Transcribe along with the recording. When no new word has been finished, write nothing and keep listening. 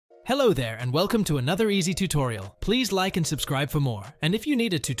Hello there and welcome to another easy tutorial. Please like and subscribe for more. And if you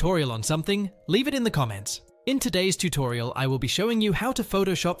need a tutorial on something, leave it in the comments. In today's tutorial, I will be showing you how to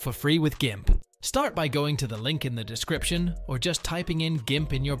Photoshop for free with Gimp. Start by going to the link in the description or just typing in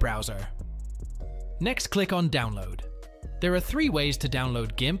Gimp in your browser. Next, click on Download. There are 3 ways to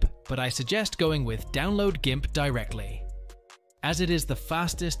download Gimp, but I suggest going with Download Gimp directly, as it is the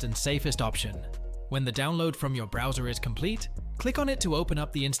fastest and safest option. When the download from your browser is complete, click on it to open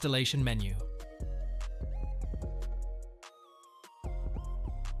up the installation menu.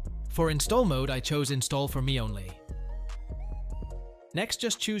 For install mode, I chose Install for me only. Next,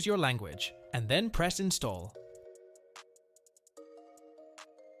 just choose your language, and then press Install.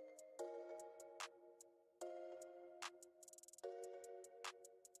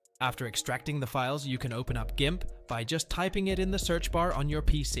 After extracting the files, you can open up Gimp by just typing it in the search bar on your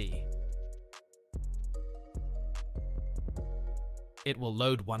PC. It will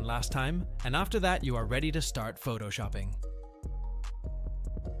load one last time, and after that you are ready to start photoshopping.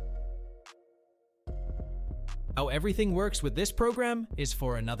 How everything works with this program is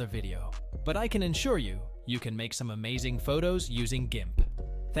for another video, but I can assure you, you can make some amazing photos using Gimp.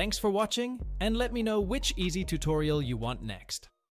 Thanks for watching, and let me know which easy tutorial you want next.